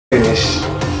finish.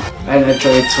 And I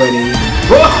tried 20.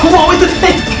 Whoa, what was the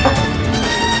thing?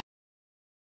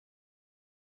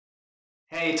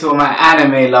 Hey to all my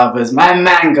anime lovers, my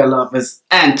manga lovers,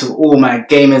 and to all my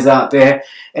gamers out there.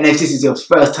 And if this is your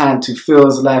first time to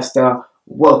Phillslifestyle,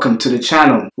 welcome to the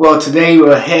channel. Well, today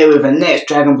we're here with a next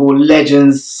Dragon Ball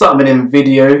Legends summoning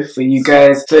video for you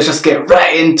guys. So let's just get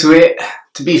right into it.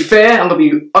 To be fair, I'm going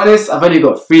to be honest, I've only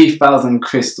got 3,000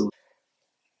 crystals.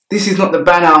 This is not the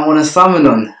banner I want to summon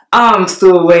on. I'm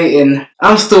still waiting.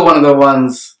 I'm still one of the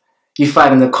ones you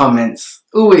find in the comments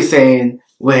always saying,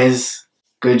 where's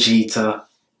Vegeta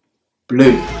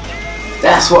Blue?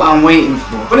 That's what I'm waiting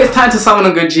for. When it's time to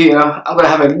summon a Vegeta, I'm going to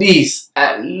have at least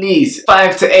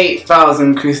 5,000 to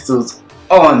 8,000 crystals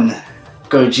on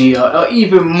Vegeta, or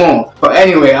even more. But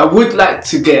anyway, I would like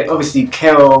to get obviously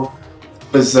Kale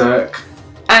Berserk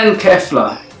and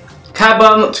Caulifla. Cabba,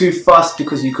 I'm not too fussed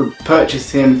because you could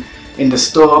purchase him in the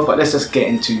store, but let's just get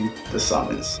into the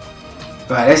summons.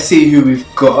 Right, let's see who we've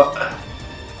got.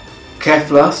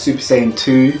 Caulifla, Super Saiyan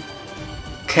 2.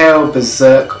 Kale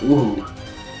Berserk, ooh.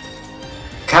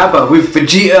 Cabba with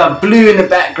Vegeta Blue in the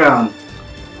background.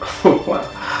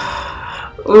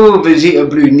 Wow. Ooh, Vegeta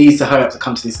Blue needs to hurry up to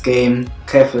come to this game.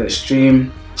 Caulifla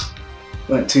Extreme.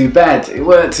 Weren't too bad. It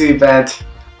weren't too bad.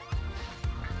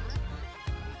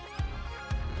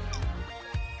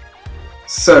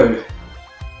 So,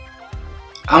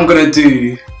 I'm gonna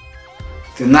do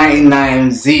the 99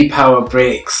 Z Power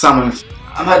Break summon.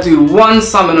 I might do one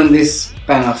summon on this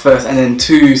banner first and then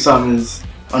 2 summons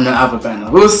on the other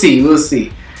banner. We'll see, we'll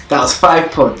see. That was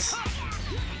 5 pods.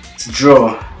 To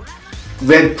draw.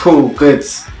 Red pull, good.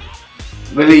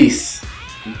 Release.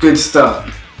 Good start.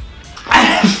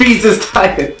 And Frieza's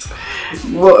tired.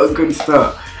 What a good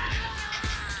start.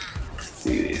 Let's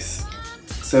do this.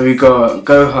 So we got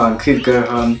Gohan, Kid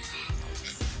Gohan.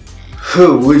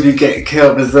 Who would we get?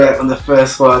 Kale Berserk on the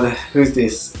first one. Who's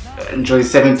this? Android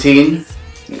 17.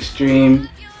 Extreme.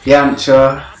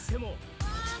 Yamcha.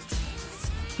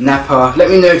 Nappa. Let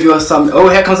me know if you are some. Oh,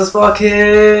 here comes the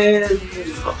Sparkin!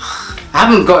 I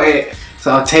haven't got it,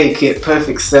 so I'll take it.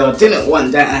 Perfect Cell. Didn't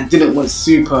want that, and I didn't want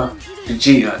Super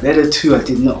Vegeta. They're the 2 I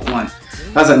did not want.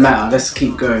 Doesn't matter, let's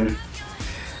keep going.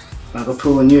 I can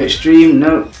pull a new Extreme.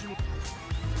 Nope.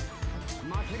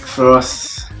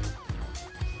 Frost.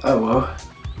 Oh well.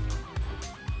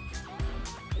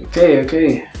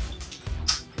 Okay.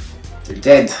 They're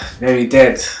dead. Very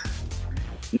dead.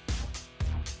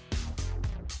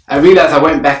 I realised I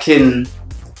went back in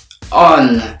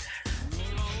on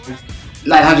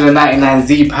 999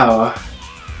 Z Power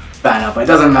banner, but it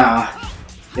doesn't matter.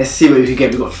 Let's see what we can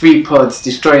get. We've got 3 pods,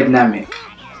 destroyed Namek.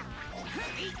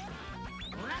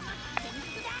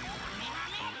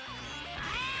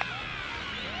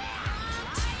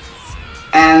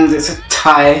 And it's a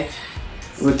tie.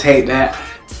 We'll take that.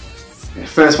 The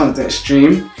first one's the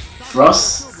Extreme.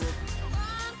 Frost.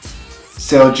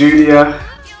 Cell Julia.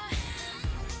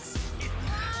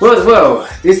 Well,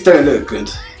 this don't look good.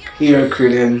 Hero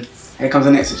Krillin. Here comes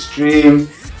the next Extreme.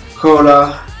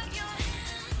 Cola.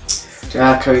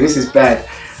 Jacko. This is bad.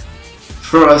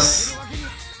 Frost.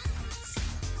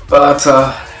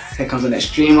 Butter. Here comes an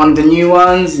Extreme. One of the new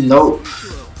ones. Nope.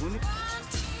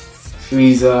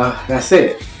 Frieza. That's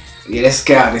it. Yeah, let's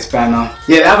get out of this banner.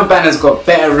 Yeah, the other banner's got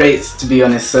better rates, to be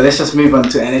honest, so let's just move on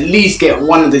to it and at least get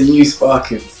one of the new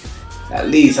Sparkins. At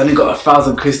least. I only got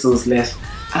 1,000 crystals left.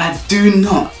 And I do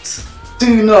not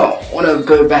want to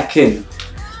go back in.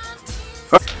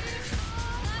 Oh,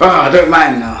 I don't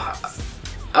mind now.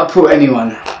 I'll pull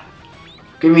anyone.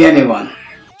 Give me anyone.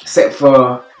 Except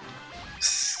for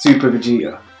Super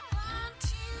Vegeta.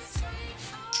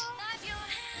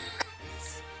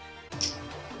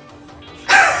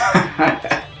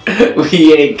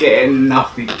 We ain't getting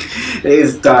nothing. It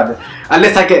is done.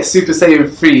 Unless I get Super Saiyan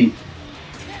 3.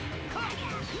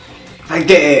 If I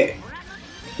get it.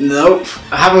 Nope.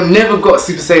 I haven't never got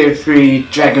Super Saiyan 3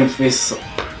 Dragon Fist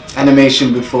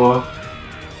animation before.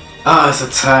 Ah, it's a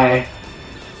tie.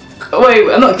 Oh,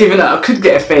 wait, I'm not giving up. I could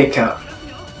get a fake out.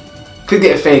 Could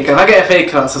get a fake out. If I get a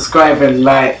fake out, subscribe and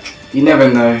like. You never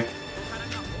know.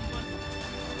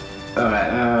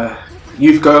 Alright,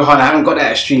 Youth Gohan, I haven't got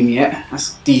that Extreme yet.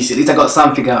 That's decent. At least I got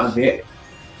something out of it.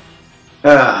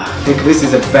 I think this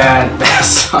is a bad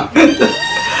song.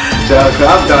 So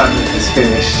I'm done. It's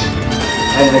finished.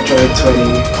 And I tried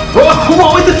 20. Whoa,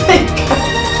 what was the thing?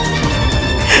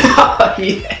 Oh,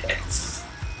 yes.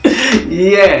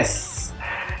 Yes.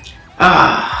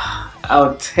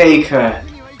 I'll take her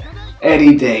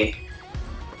any day.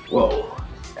 Whoa,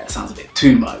 that sounds a bit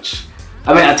too much.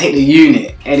 I mean, I take the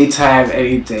unit anytime,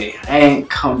 any day. I ain't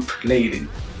complaining.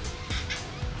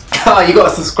 Oh, you gotta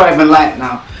subscribe and like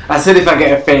now. I said if I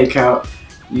get a fake out,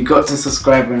 you got to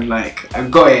subscribe and like. I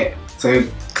got it. So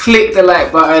click the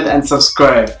like button and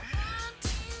subscribe.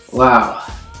 Wow.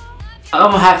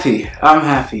 I'm happy. I'm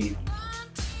happy.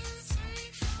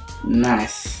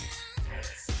 Nice.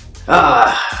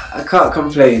 I can't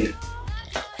complain.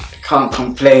 Can't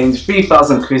complain.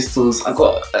 3,000 crystals. I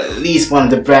got at least one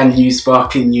of the brand new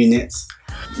sparkling units.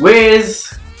 Where's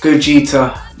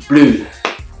Vegeta Blue?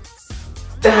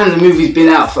 Damn, the movie's been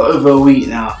out for over a week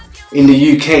now. In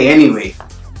the UK anyway.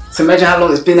 So imagine how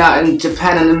long it's been out in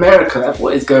Japan and America.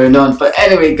 What is going on? But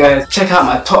anyway guys, check out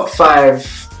my top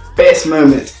 5 best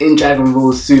moments in Dragon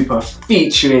Ball Super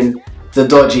featuring the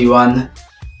dodgy one.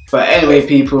 But anyway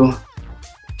people,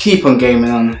 keep on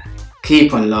gaming on,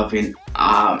 keep on loving.